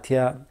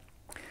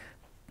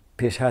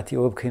پێشهاتی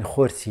ئەوە بکەین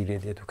خۆر چی لێ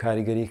دێت و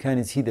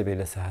کاریگەریەکانی چی دەبێت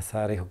لەسەر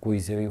هەساری گۆی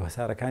زەوی و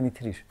هەسارەکانی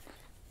تریش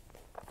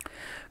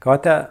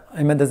کەواتە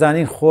ئێمە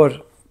دەزانین خۆر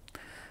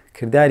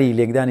کردداری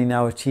لێکدانی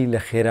ناوەچی لە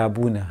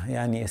خێرابوونە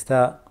ینی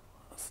ئێستا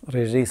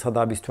ڕێژەی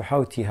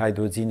 127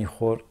 هایدرۆجینی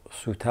خۆر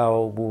سوتاوە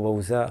و بوو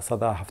بەوزە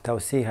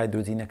 173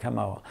 هایدرۆجینەکە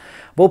ماوە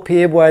بۆ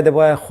پێ وایە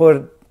دەبواە خۆر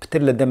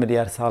پتر لە 10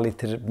 ملیار ساڵی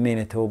تر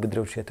بمێنێتەوە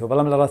بدرەوشێتەوە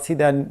بەڵام لە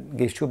ڕاستیدا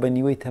گەیشتووە بە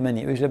نیوەی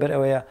تەمەنی ئەوش لەبەر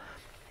ئەوەیە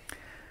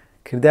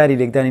کردداری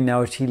لێکدانی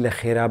ناوەچی لە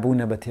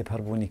خێرابوونە بە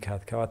تێپەڕبوونی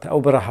کاتکەواتە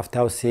ئەو بڕە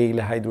 73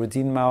 لە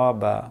هایدرۆجین ماوە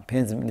بە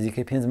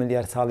نزیکەی 5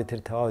 ملیار ساڵی تر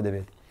تەواو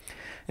دەبێت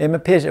ئێمە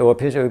پێش ئەوە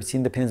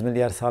بچین 5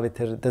 ملیار ساڵی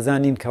تر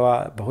دەزانین کەوا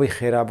بەهۆی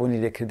خێرابوونی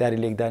لێکردداری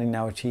لێکدانی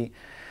ناوەچی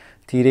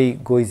تیرەی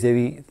گۆی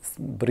زەوی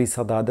بڕی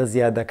سەدادە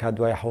زیاد دەکات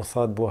دوای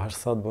 600 بۆ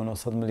 800 بۆ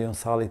 900 ملیۆن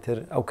ساڵی تر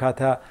ئەو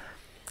کاتە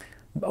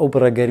ئەو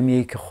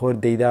بڕەگەرمیەی کە خۆر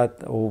دەیدات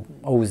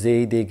ئەو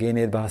زەی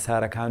دەیگەێنێت بە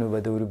هەسارەکان و بە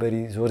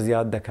دەوروبەری زۆر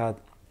زیاد دەکات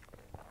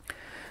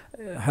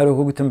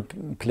هەروەکو گوتم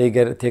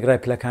تێگرای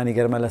پلەکانی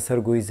گەرمە لەسەر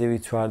گۆی زەوی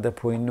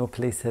 14.9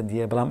 پلەی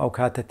سەدیە بەڵام ئەو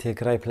کاتە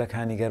تێگرای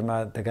پلەکانی گەرمە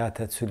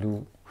دەگاتە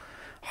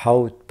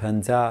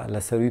 50 لە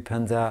سەروی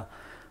 50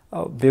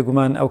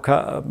 بێگومان ئەو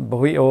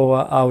بەهۆی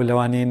ئەوەوە ئاو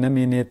لەوانەیە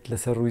نەمێنێت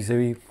لەسەر ڕووی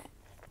زەوی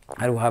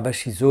هەروەها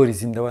بەشی زۆری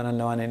زیندەوەران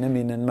لەوانەیە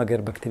نەمێنن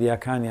مەگەر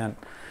بەکتریاکانیان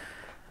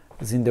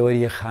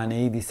زیندەوەریە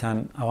خانەیی دیسان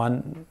ئەوان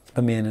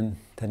بمێنن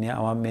تەنیا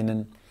ئەوان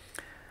بمێنن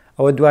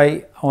ئەوە دوای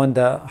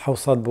ئەوەندە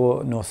 600 بۆ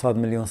 900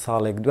 ملیۆن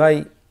ساڵێک دوای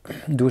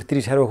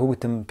دوورتریش هەروەکو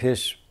گوتم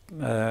پێش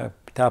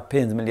تا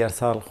 5 ملیار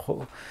ساڵ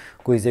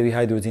گۆی زەوی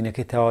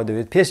هایدرۆجینەکەی تەواو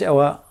دەبێت پێش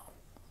ئەوە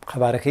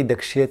قەبارەکەی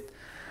دەکشێت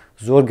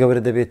زۆر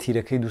گەورە دەبێت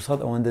تیرەکەی 200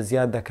 ئەوەندە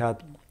زیاد دەکات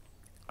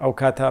ئەو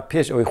کاتە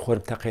پێش ئەوەی خۆر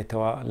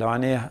بتەقێتەوە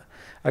لەوانەیە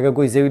ئەگە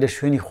گۆی زەوی لە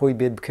شوێنی خۆی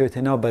بێت بکەوێتە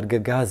ناو بەرگە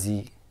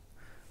گازی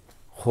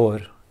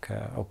خۆر کە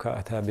ئەو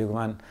کاتە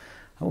بێگومان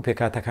هەموو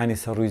پێکاتەکانی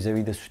سەر ڕووی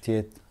زەوی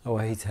دەسووتێت ئەوە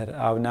هیچ هەر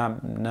ئاو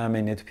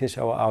نامێنێت و پێش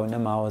ئەوە ئاو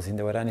نەماوە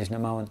زیندەوەرانیش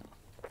نەماون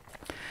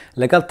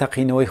لەگەڵ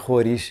تەقینەوەی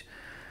خۆریش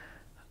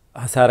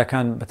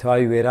هەسارەکان بە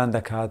تەواوی وێران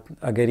دەکات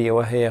ئەگەری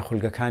ئەوە هەیە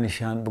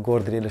خولگەکانیشیان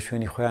بگۆڕدرێت لە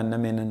شوێنی خۆیان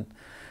نەمێنن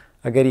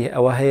ئەگەری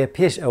ئەوە هەیە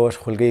پێش ئەوەش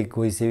خولگەی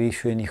گۆی زەوی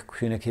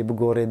شوێنەکەی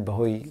بگۆڕێت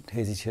بەهۆی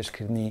هێزی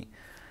چێشکردنی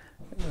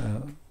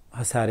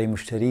هەسارەی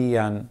مشتری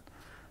یان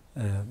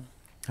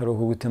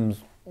هەروەکو گوتم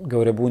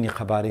گەورەبوونی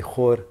قەبارەی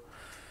خۆر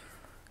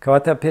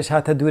کەواتە پێش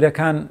هاتە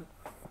دوورەکان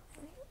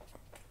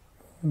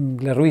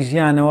لە ڕووی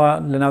ژیانەوە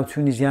لە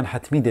ناوچوونی ژیان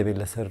حتمی دەبێت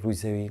لەسەر ڕووی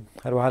زەوی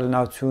هەروەها لە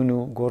ناوچوون و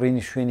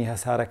گۆڕینی شوێنی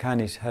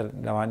هەسارەکانیش هەر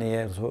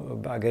لەوانەیە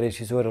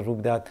ئەگەرێکی زۆرە ڕوو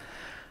بدات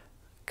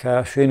کە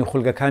شوێنی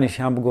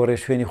خولگەکانیشیان بگۆڕێ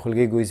شوێنی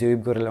خولگەی گۆی زەوی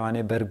بگۆڕ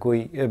لەوانەیە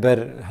بەر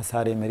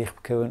هەسارەی مەریخ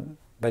بکەون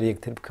بەر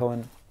یەکتر بکەون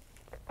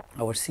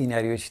ئەوەش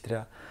سیناریۆیەکی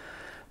ترە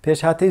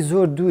پێشهاتەی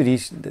زۆر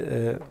دووریش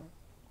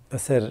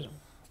بەسەر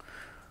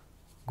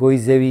گۆی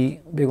زەوی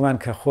بێگومان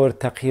کە خۆر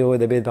تەقیەوە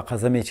دەبێت بە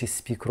قەزەمێکی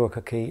سپی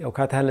کرۆکەکەی ئەو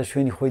کات هەر لە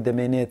شوێنی خۆی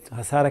دەمێنێت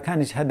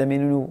هەسارەکانیش هەر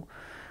دەمێنن و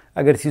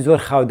ئەگەرچی زۆر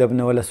خاو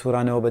دەبنەوە لە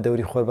سوورانەوە بە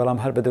دەوری خۆر بەڵام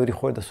هەر بە دەوری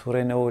خۆر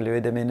دەسوڕێنەوە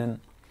لەوێ دەمێنن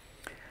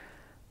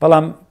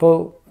بەڵام بۆ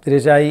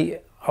درێژایی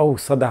ئەو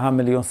 100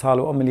 ملیۆن ساڵ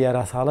و ئەو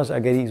ملیارە ساڵش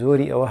ئەگەری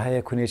زۆری ئەوە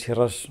هەیە کونێکی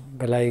ڕەش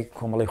بەلای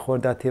کۆمەڵی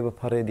خۆردا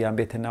تێبپەڕێت یان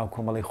بێتە ناو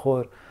کۆمەڵی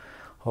خۆر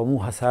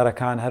هەموو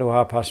هەسارەکان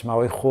هەروەها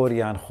پاشماوەی خۆر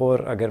یان خۆر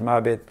ئەگەر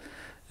مابێت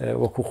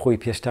وەکو خۆی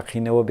پێش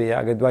تەقینەوە بێ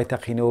ئەگە دوای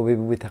تەقینەوە بێ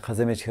ببێتە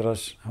قەزەمێکی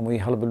ڕەش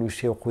هەمووی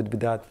هەڵبلوشێ و قوت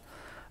بدات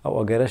ئەو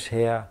ئەگەرش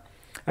هەیە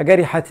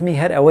ئەگەری حتمی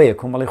هەر ئەوەیە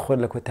کۆمەڵی خۆر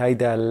لە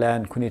کۆتاییدا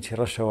لایەن کونێکی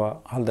ڕەشەوە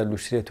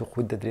هەڵدەلوشرێت و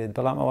خود دەدرێت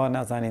بەڵام ئەوە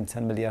نازانین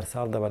چەند ملیار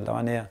ساڵ دەبێت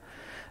لەوانەیە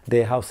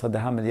دەی 700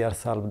 ملیار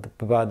ساڵ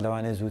ببات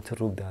لەوانەیە زووتر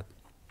ڕوو بدات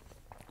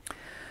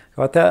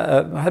کەواتە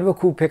هەر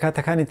وەکو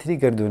پێکاتەکانی تری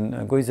گەردوون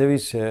گۆی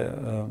زەویش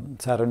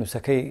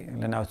چارەنووسەکەی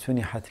لە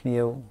ناوچوونی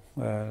حتمیە و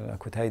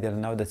کۆتاییدا لە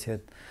ناو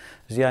دەچێت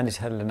ژیانیش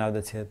هەر لە ناو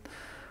دەچێت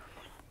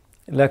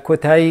لە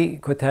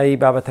کۆتایی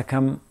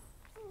بابەتەکەم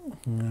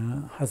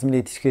حەزم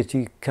لێ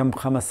تیشکێکی کەم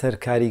خەمە سەر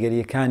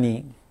کاریگەریەکانی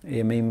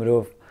ئێمەی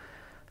مرۆڤ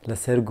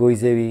لەسەر گۆی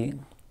زەوی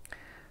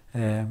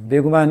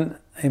بێگومان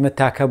ئێمە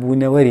تاکە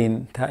بوونەوەرین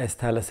تا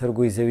ئێستا لەسەر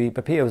گۆی زەوی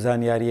بەپێی ئەو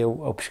زانیاریە و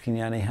ئەو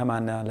پشکنیانەی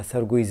هەمانە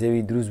لەسەر گۆی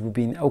زەوی دروست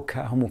بووبین ئەو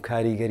هەموو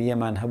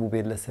کاریگەریەمان هەبوو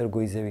بێت لەسەر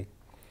گۆی زەوی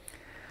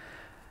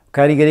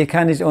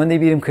کاریگەریەکانیش ئەوەندەی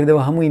بیرم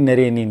کردەوە هەمووی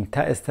نەرێنین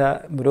تا ئێستا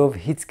مرۆڤ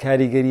هیچ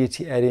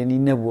کاریگەریەکی ئەرێنی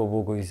نەبووە بۆ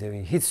گۆی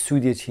زەوی هیچ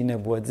سوودێکی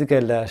نەبووە جگە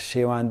لە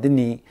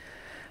شێواندنی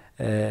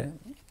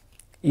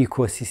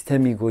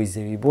ئیکۆسیستەمی گۆی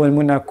زەوی بۆ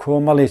نمونە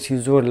کۆمەڵێکی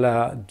زۆر لە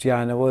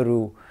گیانەوەر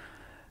و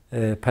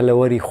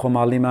پەلەوەری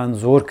خۆماڵیمان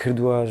زۆر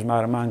کردووە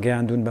ژمارەمان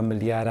گەیاندون بە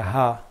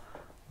ملیارەها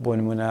بۆ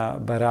نمونە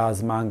بەراز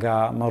مانگا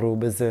مەڕ و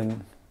بزن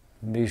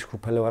مریشک و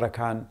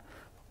پەلەوەرەکان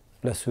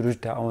لە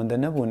سروشدا ئەوەندە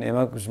نەبوون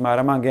ئێمە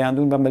ژمارەمان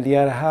گەیاندون بە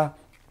ملیارەها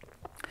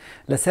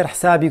لەسەر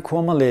حسابی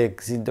کۆمەڵێک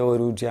زیندەوەر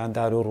و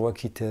گیاندار و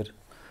ڕووەکی تر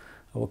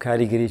ئەوە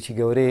کاریگەریی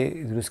گەورەی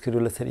دروست کردو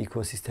لەسەر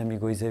ئیکۆسیستەمی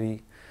گۆی زەوی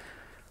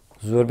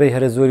زۆربەی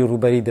هەرە زۆری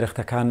ڕووبەری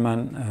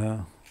درەختەکانمان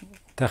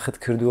تەخت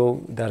کردووە و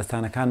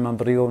دارستانەکانمان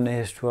بڕیەوە و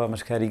نەهێشتووە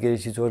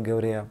مەشکاریگەریی زۆر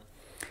گەورەیە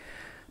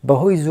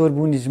بەهۆی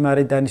زۆربوونی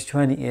ژمارەی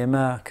دانیشتوانی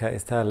ئێمە کە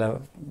ئێستا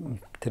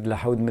تر لە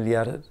 7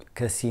 ملیار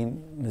کەسین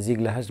نزیک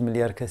لە 8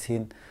 ملیار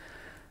کەسین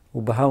و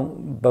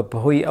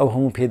بەهۆی ئەو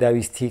هەموو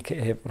پێداویستی کە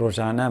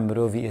ڕۆژانە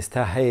مرۆڤی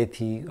ئێستا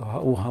هەیەی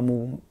ئەو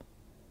هەموو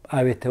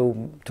ئاوێتە و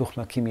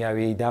توخمە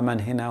کیمیاویی دامان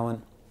هێناون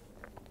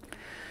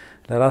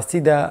لە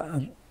ڕاستیدا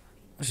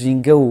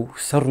ژینگە و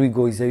سەڕووی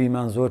گۆی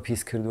زەویمان زۆر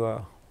پیس کردووە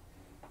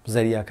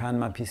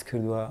زەریاکانمان پیس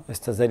کردووە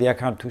ئێستا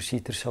زەریاکان تووشی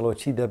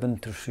ترشەڵۆکی دەبن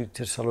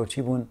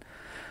ترشەڵۆکی بوون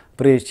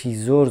بڕێکی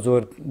زۆر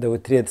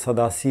دەوترێت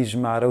سەداسی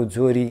ژمارە و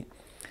جۆری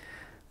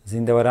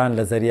زیندەوەران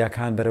لە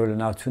زەریاکان بەرەو لە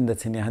ناوچوون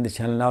دەچن یا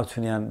هەندێکیان لە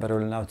ناوچوونیان بەرەو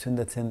لە ناوچوون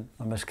دەچن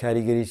ئەمەش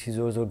کاریگەریی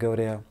زۆر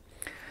گەورەیە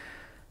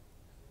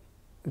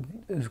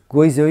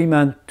گۆی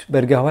زەویمان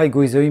بەرگەهوای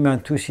گۆی زەویمان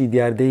تووشی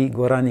دیاردەی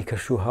گۆڕانی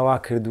کەشوهەوا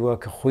کردووە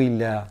کە خۆی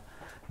لە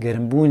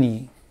گەرمبوونی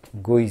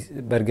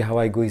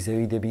بەرگەهەوای گۆی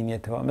زەوی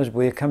دەبینێتەوە ئەمەش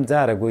بۆ یەکەم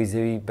جارە گۆی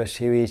زەوی بە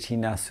شێوەیەکی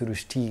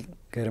ناسروشتی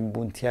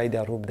گەرمبوون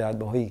تیایدا ڕوو بدات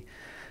بەهۆی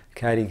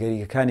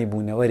کاریگەریەکانی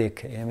بوونەوەرێک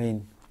کە ئێمەین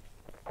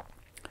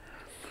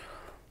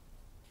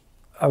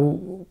ئەو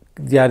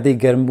دیاردەی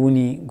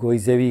گەرمبوونی گۆی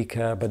زەوی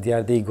کە بە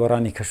دیاردەی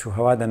گۆڕانی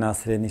کەشوهەوا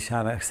دەناسرێت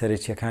نیشانە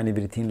سەرەکیەکانی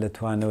بریتین لە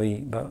توانەوەی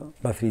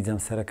بەفری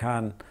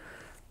جەمسەرەکان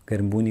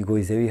گەرمبوونی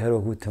گۆی زەوی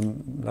هەروەکوتم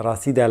لە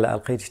ڕاستیدا لە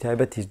ئەلقەی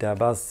تایبەتیشدا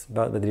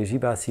بە درێژی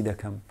باسی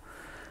دەکەم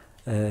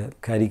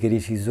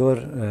کاریگەریشی زۆر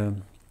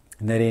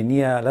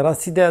نەرێنیە لە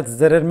ڕاستیدا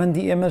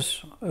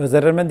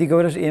زەرەرمەندی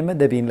گەورەش ئێمە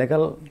دەبین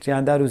لەگەڵ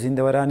گیاندار و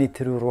زیندەوەرانی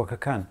تر و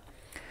ڕۆکەکان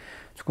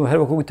چکو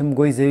هەروەکو وتم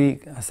گۆی زەوی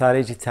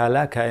هەسارێکی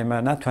چالاکە ئێمە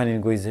ناتوانین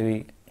گۆی زەوی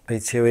بە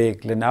شێوەیەک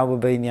لە ناو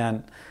ببینیان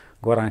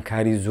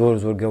گۆڕانکاری زۆر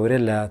گەورە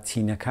لە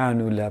چینەکان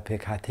و لە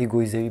پێکهاتەی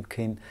گۆی زەوی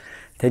بکەین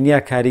تەنیا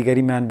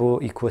کاریگەریمان بۆ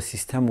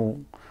ئیکۆسیستەم و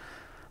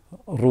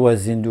ڕووە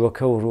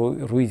زیندووەکە و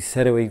ڕووی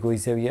سەرەوەی گۆی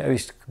زەویە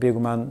ئەویش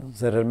بێگومان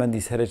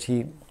زەرەرمەندی سەرەکی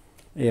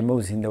ئێمە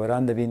و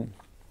زیندەوەران دەبین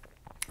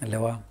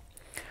لەوە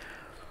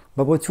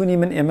بە بۆ چوونی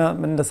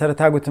من لە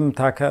سەرەتا گوتم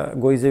تاکە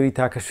گۆی زەوی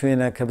تاکە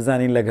شوێنە کە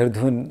بزانین لە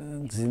گەردوون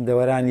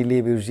زیندەوەرانی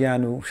لێبێ و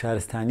ژیان و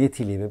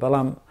شارستانیەتی لێبێ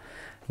بەڵام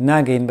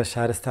ناگەین بە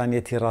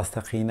شارستانیەتی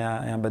ڕاستەقینە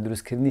یان بە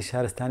دروستکردنی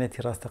شارستانیەتی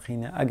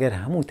ڕاستەقینە ئەگەر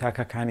هەموو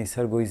تاکەکانی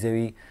سەر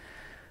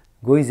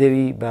گۆی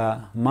زەوی بە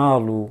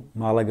ماڵ و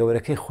ماڵە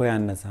گەورەکەی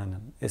خۆیان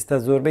نەزانن ئێستا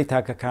زۆربەی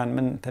تاکەکان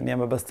من تەنیا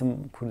مەبەستم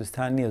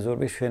کوردستان نییە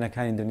زۆربەی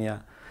شوێنەکانی دنیا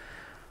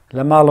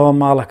لە ماڵەوە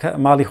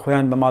ماڵی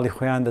خۆیان بە ماڵی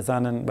خۆیان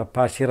دەزانن بە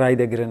پاشی ڕای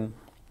دەگرن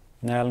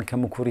نایڵن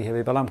کەم و کوڕی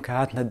هەبێ بەڵام کە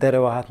هاتنە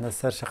دەرەوە هاتنە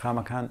سەر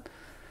شەقامەکان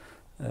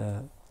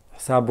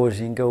حساب بۆ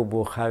ژینگە و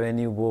بۆ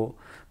خاوێنی و بۆ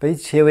بە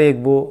هیچ شێوەیەک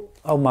بۆ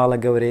ئەو ماڵە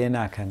گەورەیە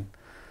ناکەن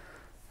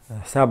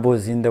حساب بۆ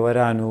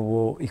زیندەوەران و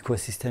بۆ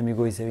ئیکۆسیستەمی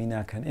گۆی زەوی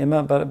ناکەن ئێمە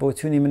بۆ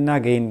چوونی من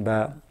ناگەین بە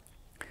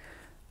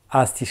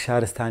ئاستی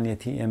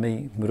شارستانیەتی ئێمەی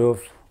مرۆڤ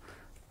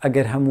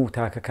ئەگەر هەموو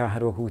تاکەکە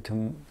هەروەکوتم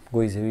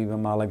گۆی زەوی بە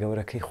ماڵە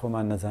گەورەکەی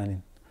خۆمان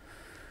نەزانین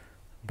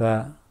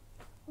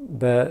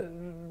بە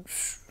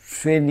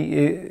شوێنی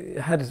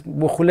هەر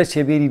بۆ خولە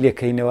چێبێری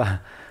لێکەینەوە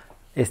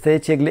ئێستا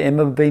یەکێک لە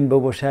ئێمە ببین بە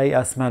بۆشایی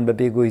ئاسمان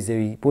بەبێ گۆی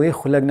زەوی بۆ یە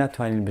خولەک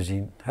ناتوانین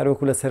بژین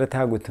هەروەکو لە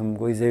سەرەتا گوتم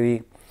گۆی زەوی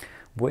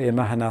بۆ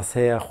ئێمە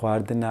هەناسەیە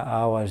خواردنە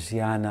ئاوە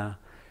ژیانە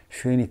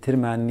شوێنی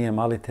ترمان نییە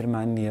ماڵی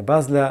ترمان نییە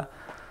باز لە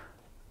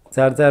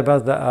جار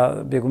باز لە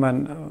بێگومان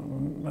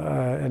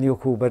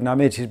ئەنیوەکو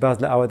بەرنامەیەکیش باز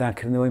لە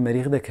ئاوەدانکردنەوەی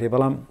مەریخ دەکرێت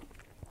بەڵام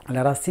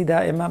لە ڕاستیدا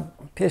ئێمە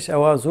پێش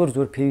ئەوە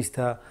زۆر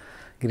پێویستە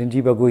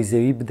گرنگی بە گۆی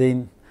زەوی بدەین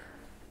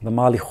بە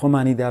ماڵی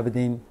خۆمانیدا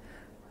بدەین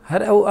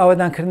هەر ئەو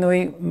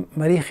ئاوادانکردنەوەی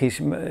مەریخیش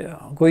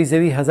گۆی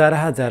زەوی هەزار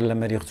لە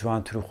مەریخ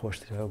جوانتر و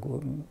خۆشترە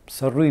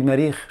سەرڕووی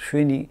مەریخ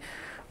شوێنی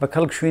بە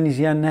کەڵک شوێنی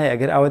ژیان نایە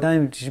ئەگەر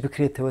ئاوادانیش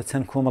بکرێتەوە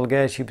چەند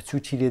کۆمەلگایەکی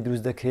بچووکی لێ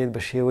دروست دەکرێت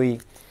بە شێوەی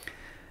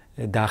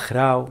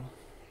داخراو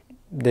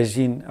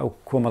دەژین ئەو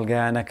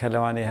کۆمەلگایانە کە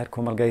لەوانەیە هەر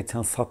کۆمەلگای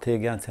چەند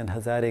سەدێک یان چەند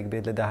هەزارێک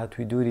بێت لە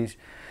داهاتووی دووریش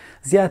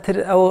زیاتر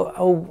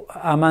ئەو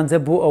ئامانجە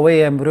بۆ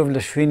ئەوەیە مرۆڤ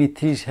لە شوێنی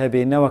تریش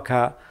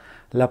هەبێنەوەکە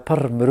لە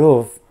پڕ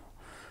مرۆڤ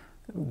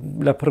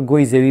لە پڕ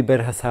گۆی زەوی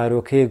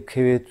بەرهەسارۆکەیە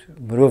بکەوێت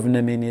مرۆڤ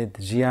نەمێنێت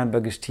ژیان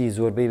بەگشتی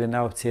زۆربەی لە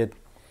ناو بچێت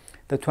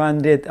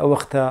دەتوانرێت ئەو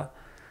وەختە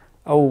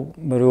ئەو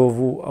مرۆڤ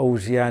و ئەو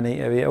ژیانەی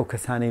ئەوێ ئەو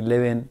کەسانی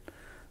لەوێن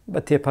بە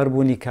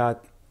تێپەڕبوونی کات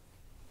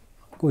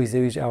گۆی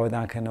زەویش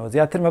ئاوادانکەنەوە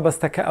زیاتر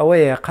مەبەستەکە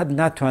ئەوەیە قەت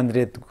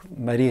ناتوانرێت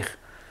مەریخ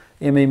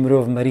ئێمەی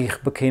مرۆڤ مەریخ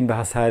بکەین بە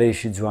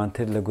هەسارەیەشی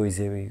جوانتر لە گۆی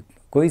زەوی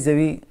گۆی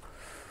زەوی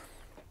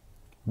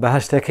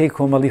بەهەشتەکەی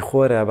کۆمەڵی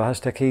خۆرە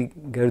بەهەشتەکەی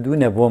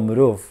گەردوونە بۆ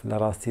مرۆڤ لە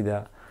ڕاستیدا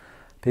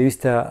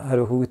پێویستە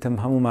هەروەکو وتم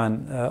هەمومان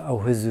ئەو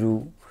هزر و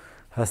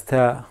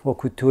هەستە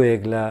وەکو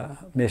تۆیەک لە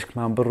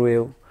مێشکمان بڕوێ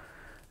و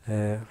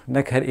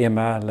نەک هەر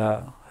ئێمە لە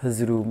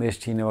هزر و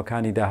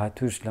مێشتینەوەکانی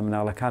داهاتوش لە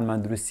مناڵەکانمان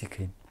دروستی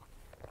کەین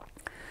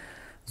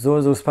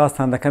زۆر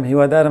سپاسان دەکەم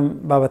هیوادارم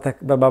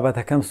بە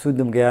بابەتەکەم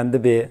سوودم گەیاندە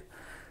بێ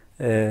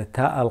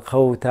تا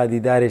ئەلقەى و تا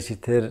دیدارێکی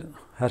تر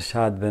هەر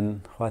شاد بن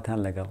خواتان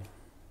لەگەڵ